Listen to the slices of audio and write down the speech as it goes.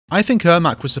I think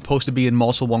Ermac was supposed to be in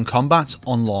Mortal 1 Kombat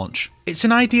on launch. It's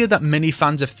an idea that many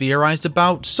fans have theorised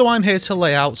about, so I'm here to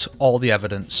lay out all the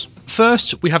evidence.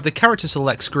 First, we have the character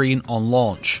select screen on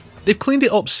launch. They've cleaned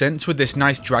it up since with this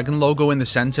nice dragon logo in the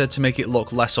centre to make it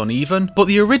look less uneven, but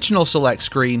the original select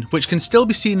screen, which can still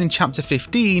be seen in chapter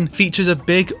 15, features a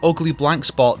big ugly blank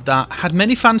spot that had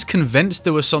many fans convinced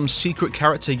there was some secret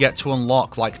character yet to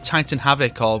unlock like Titan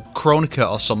Havoc or Kronika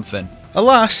or something.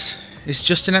 Alas, it's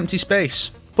just an empty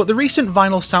space. But the recent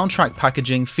vinyl soundtrack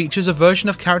packaging features a version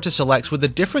of character selects with a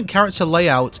different character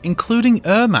layout, including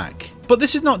Ermac. But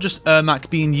this is not just Ermac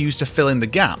being used to fill in the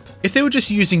gap. If they were just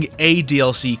using a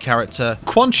DLC character,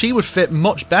 Quan Chi would fit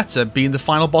much better being the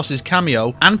final boss's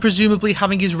cameo and presumably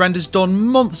having his renders done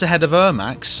months ahead of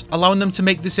Ermac's, allowing them to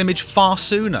make this image far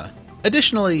sooner.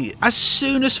 Additionally, as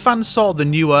soon as fans saw the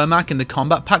new Ermac in the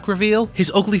Kombat pack reveal,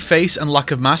 his ugly face and lack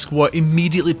of mask were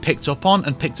immediately picked up on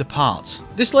and picked apart.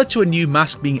 This led to a new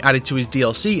mask being added to his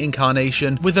DLC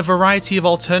incarnation with a variety of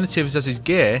alternatives as his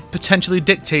gear, potentially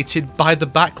dictated by the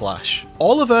backlash.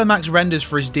 All of Ermac's renders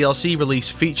for his DLC release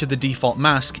feature the default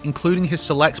mask, including his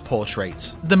select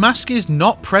portrait. The mask is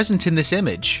not present in this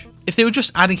image. If they were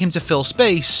just adding him to fill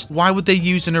space, why would they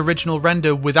use an original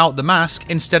render without the mask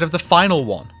instead of the final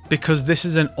one? Because this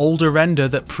is an older render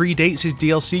that predates his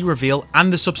DLC reveal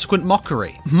and the subsequent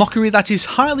mockery. Mockery that is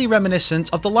highly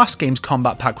reminiscent of the last game's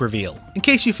Kombat pack reveal. In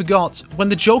case you forgot, when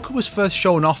the Joker was first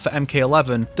shown off for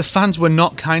MK11, the fans were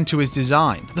not kind to his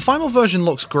design. The final version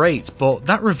looks great, but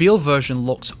that reveal version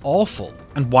looks awful.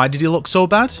 And why did he look so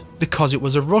bad? Because it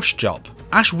was a rush job.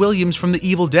 Ash Williams from The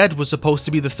Evil Dead was supposed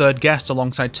to be the third guest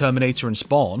alongside Terminator and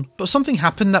Spawn, but something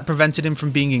happened that prevented him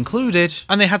from being included,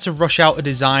 and they had to rush out a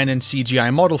design and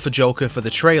CGI model for Joker for the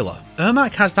trailer.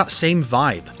 Ermac has that same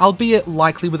vibe, albeit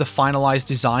likely with a finalised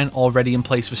design already in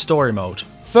place for story mode.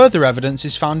 Further evidence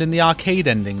is found in the arcade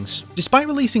endings. Despite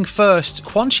releasing first,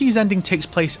 Quan Chi's ending takes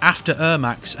place after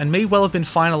Ermac's and may well have been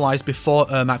finalised before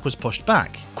Ermac was pushed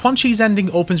back. Quan Chi's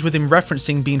ending opens with him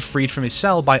referencing being freed from his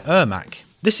cell by Ermac.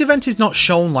 This event is not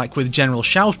shown like with General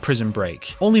Shao's prison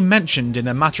break, only mentioned in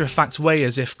a matter-of-fact way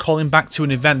as if calling back to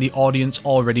an event the audience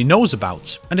already knows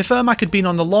about. And if Ermac had been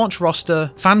on the launch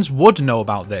roster, fans would know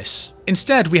about this.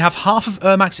 Instead, we have half of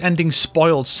Ermac's ending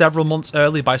spoiled several months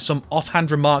early by some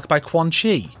offhand remark by Quan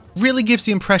Chi. Really gives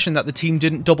the impression that the team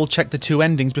didn't double check the two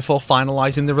endings before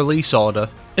finalising the release order.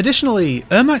 Additionally,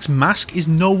 Ermac's mask is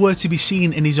nowhere to be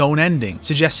seen in his own ending,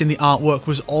 suggesting the artwork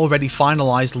was already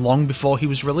finalised long before he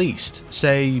was released,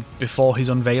 say, before his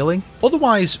unveiling.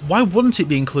 Otherwise, why wouldn't it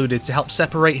be included to help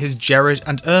separate his Jared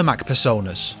and Ermac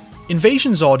personas?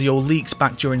 Invasion's audio leaks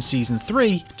back during Season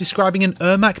 3, describing an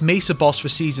Ermac Mesa boss for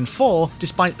Season 4,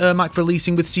 despite Ermac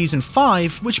releasing with Season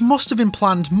 5, which must have been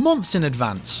planned months in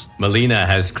advance. Melina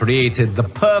has created the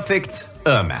perfect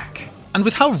Ermac. And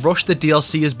with how rushed the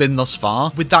DLC has been thus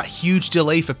far, with that huge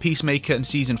delay for Peacemaker and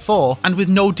Season 4, and with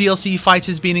no DLC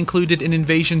fighters being included in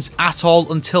Invasions at all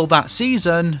until that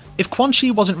season, if Quan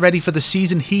Chi wasn't ready for the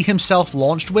season he himself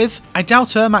launched with, I doubt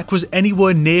Ermac was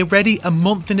anywhere near ready a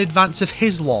month in advance of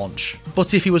his launch.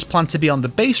 But if he was planned to be on the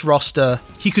base roster,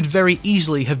 he could very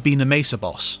easily have been a Mesa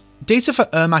boss. Data for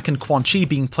Ermac and Quan Chi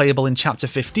being playable in Chapter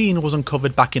 15 was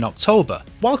uncovered back in October.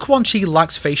 While Quan Chi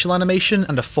lacks facial animation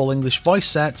and a full English voice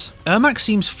set, Ermac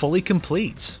seems fully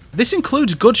complete. This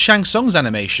includes good Shang Tsung's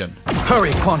animation.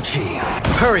 Hurry, Quan Chi!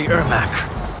 Hurry,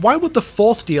 Ermac! Why would the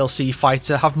fourth DLC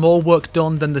fighter have more work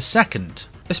done than the second?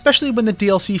 Especially when the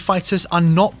DLC fighters are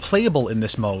not playable in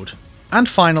this mode. And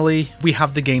finally, we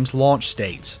have the game's launch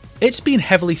date. It's been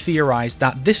heavily theorised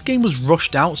that this game was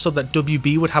rushed out so that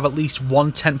WB would have at least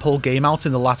one tentpole game out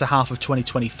in the latter half of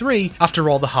 2023 after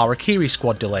all the Harakiri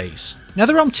Squad delays.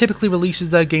 NetherRealm typically releases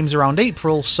their games around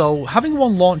April, so having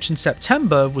one launch in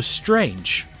September was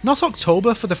strange. Not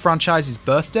October for the franchise's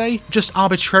birthday, just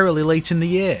arbitrarily late in the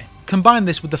year. Combine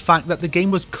this with the fact that the game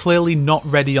was clearly not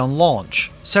ready on launch.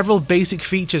 Several basic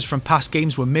features from past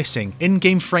games were missing,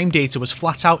 in-game frame data was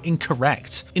flat out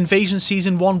incorrect, Invasion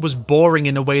Season 1 was boring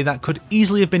in a way that could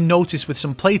easily have been noticed with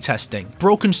some playtesting,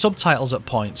 broken subtitles at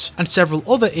points, and several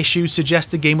other issues suggest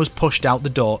the game was pushed out the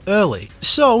door early.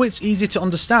 So it's easy to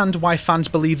understand why fans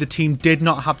believe the team did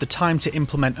not have the time to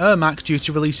implement Ermac due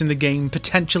to releasing the game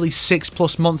potentially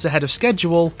 6+ months ahead of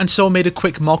schedule, and so made a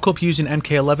quick mock-up using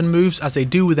MK11 moves as they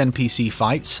do with NPC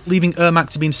fights, leaving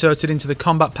Ermac to be inserted into the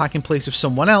combat pack in place of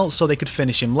someone else so they could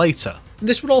finish him later.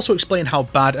 This would also explain how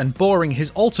bad and boring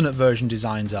his alternate version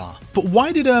designs are. But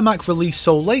why did Ermac release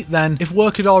so late then if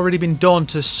work had already been done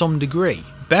to some degree?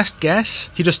 best guess,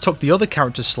 he just took the other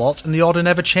character slot and the order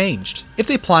never changed. If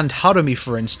they planned Harumi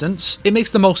for instance, it makes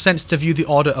the most sense to view the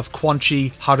order of Quan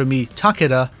Chi, Harumi,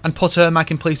 Takeda, and put Ermac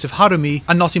in place of Harumi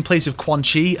and not in place of Quan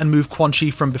Chi, and move Quan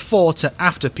Chi from before to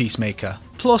after Peacemaker.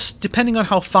 Plus, depending on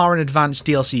how far in advance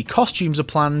DLC costumes are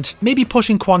planned, maybe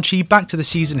pushing Quan Chi back to the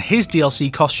season his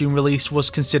DLC costume released was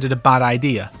considered a bad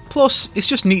idea. Plus, it's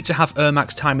just neat to have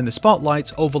Ermac's time in the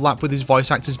spotlight overlap with his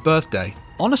voice actor's birthday.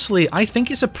 Honestly, I think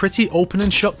it's a pretty open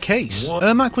and shut case.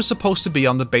 Ermac was supposed to be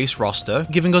on the base roster,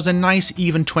 giving us a nice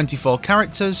even 24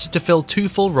 characters to fill 2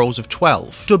 full rows of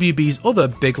 12. WB's other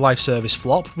big live service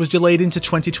flop was delayed into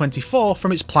 2024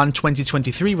 from its planned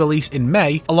 2023 release in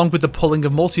May, along with the pulling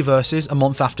of Multiverses a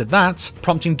month after that,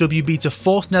 prompting WB to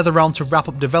force NetherRealm to wrap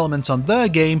up development on their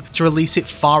game to release it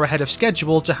far ahead of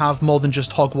schedule to have more than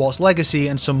just Hogwarts Legacy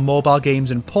and some mobile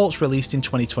games and ports released in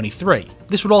 2023.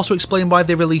 This would also explain why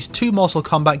they released 2 Mortal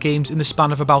Kombat games in the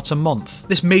span of about a month.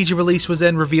 This major release was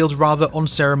then revealed rather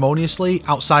unceremoniously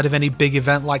outside of any big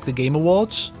event like the Game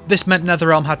Awards. This meant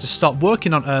NetherRealm had to stop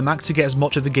working on Ermac to get as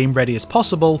much of the game ready as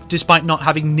possible, despite not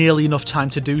having nearly enough time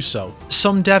to do so.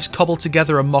 Some devs cobbled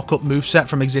together a mock-up moveset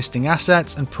from existing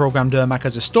assets and programmed Ermac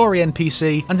as a story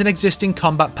NPC, and an existing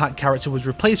Combat Pack character was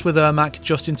replaced with Ermac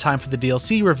just in time for the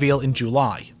DLC reveal in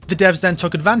July. The devs then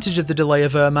took advantage of the delay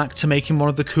of Ermac to make him one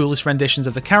of the coolest renditions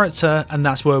of the character, and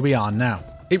that's where we are now.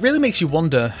 It really makes you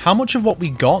wonder how much of what we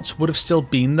got would have still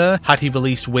been there had he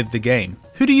released with the game.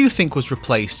 Who do you think was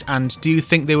replaced, and do you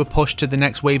think they were pushed to the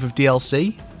next wave of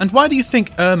DLC? And why do you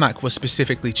think Ermac was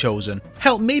specifically chosen?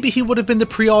 Hell, maybe he would have been the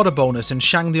pre-order bonus and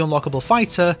Shang the unlockable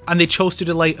fighter, and they chose to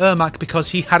delay Ermac because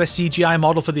he had a CGI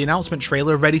model for the announcement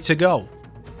trailer ready to go.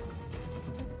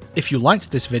 If you liked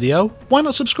this video, why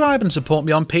not subscribe and support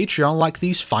me on Patreon like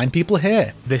these fine people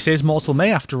here? This is Mortal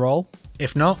May after all.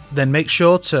 If not, then make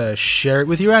sure to share it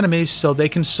with your enemies so they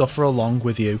can suffer along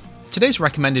with you. Today's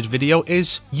recommended video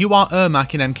is You Are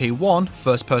Ermac in MK1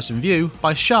 First Person View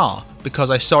by Shah, because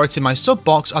I saw it in my sub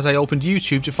box as I opened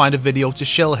YouTube to find a video to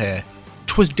shill here.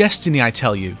 'Twas destiny, I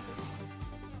tell you.